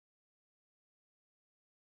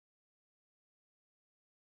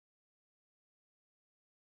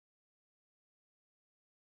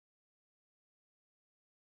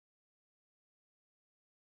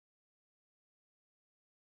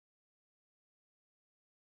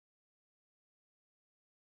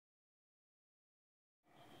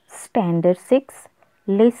Standard 6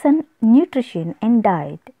 Lesson Nutrition and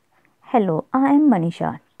Diet. Hello, I am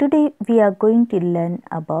Manisha. Today we are going to learn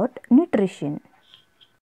about nutrition.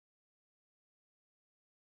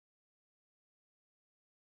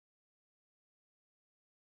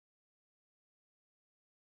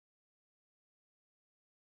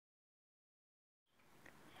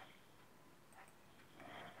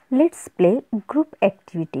 Let's play group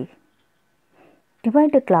activity.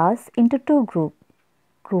 Divide the class into two groups,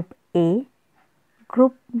 Group A,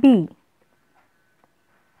 Group B.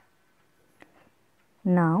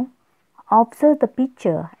 Now, observe the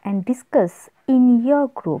picture and discuss in your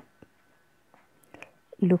group.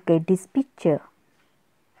 Look at this picture.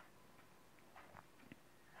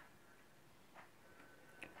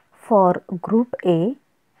 For Group A,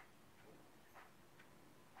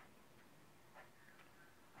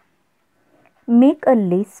 make a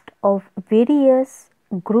list of various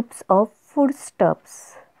groups of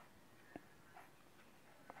foodstuffs.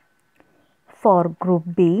 For Group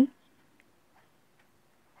B,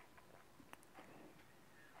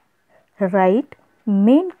 write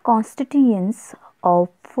main constituents of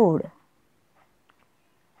food.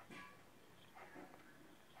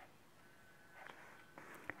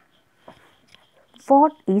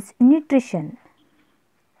 What is nutrition?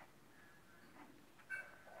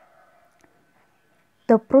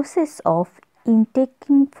 The process of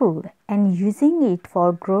intaking food and using it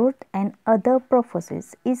for growth and other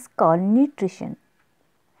purposes is called nutrition.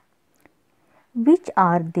 Which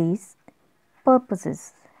are these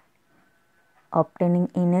purposes?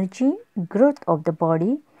 Obtaining energy, growth of the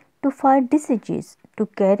body, to fight diseases, to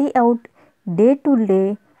carry out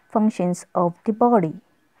day-to-day functions of the body.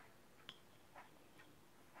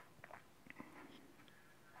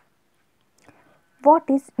 What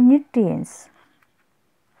is nutrients?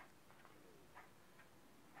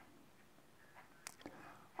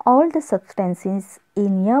 All the substances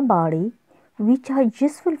in your body which are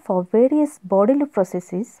useful for various bodily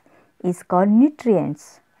processes is called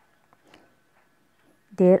nutrients.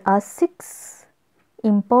 There are 6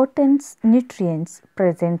 important nutrients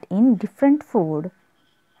present in different food.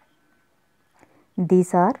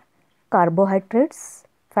 These are carbohydrates,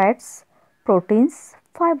 fats, proteins,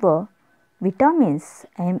 fiber, vitamins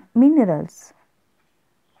and minerals.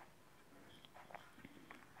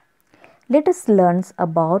 Let us learn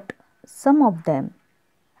about some of them.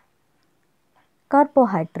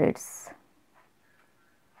 Carbohydrates.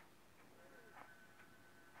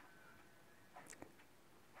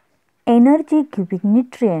 Energy giving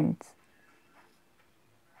nutrients.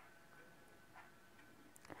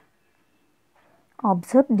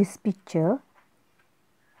 Observe this picture.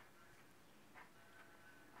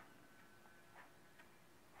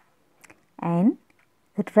 And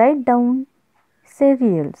write down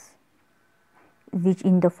cereals, which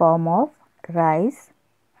in the form of rice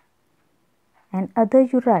and other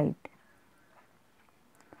you write.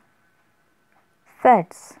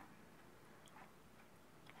 Fats.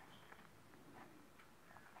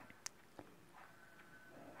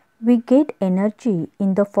 We get energy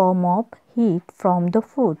in the form of heat from the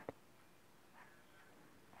food.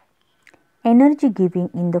 Energy giving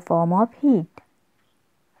in the form of heat.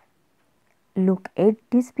 Look at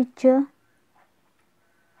this picture.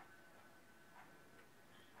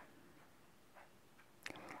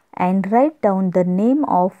 And write down the name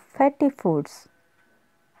of fatty foods.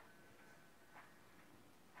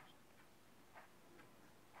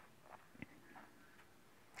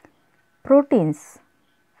 Proteins.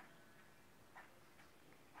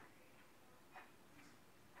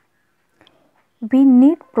 We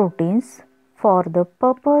need proteins for the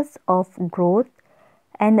purpose of growth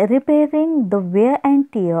and repairing the wear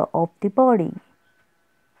and tear of the body.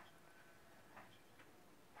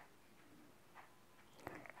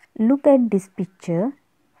 Look at this picture.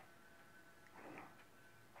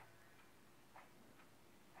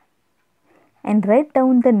 And write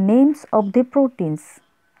down the names of the proteins.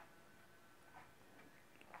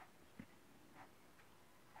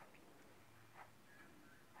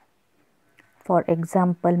 For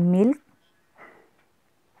example, milk,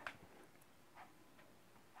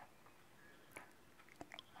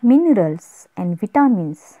 minerals and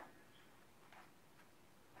vitamins.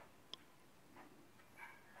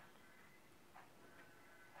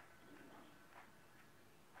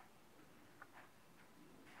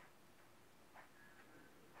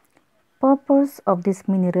 Purpose of these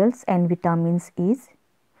minerals and vitamins is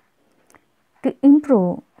to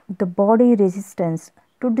improve the body resistance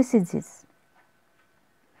to diseases.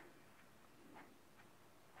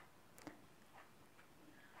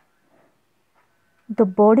 The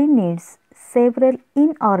body needs several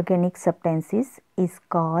inorganic substances is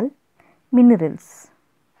called Minerals.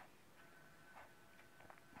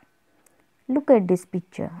 Look at this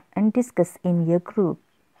picture and discuss in your group.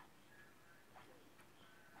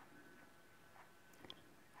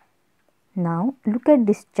 Now look at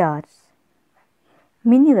this chart.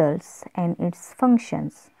 Minerals and its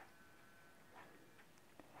functions.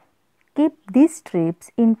 Keep these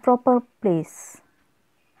strips in proper place.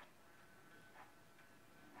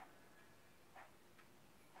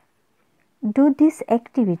 Do this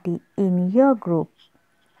activity in your group.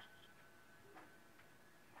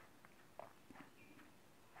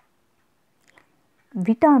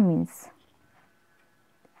 Vitamins.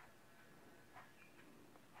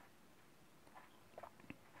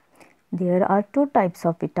 There are two types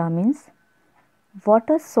of vitamins: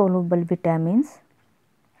 water soluble vitamins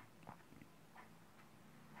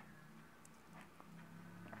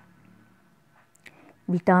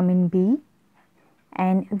vitamin B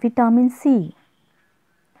and vitamin C.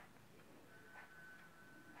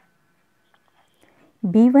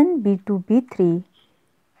 B1, B2, B3,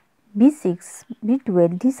 B6,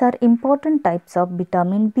 B12, these are important types of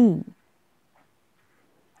vitamin B.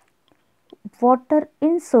 Water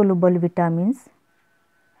insoluble vitamins: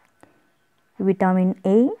 vitamin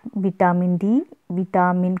A, vitamin D,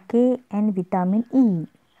 vitamin K and vitamin E.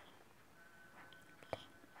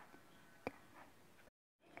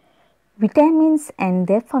 Vitamins and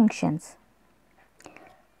their functions.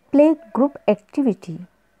 Play group activity.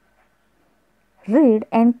 Read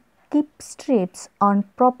and keep strips on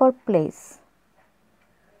proper place.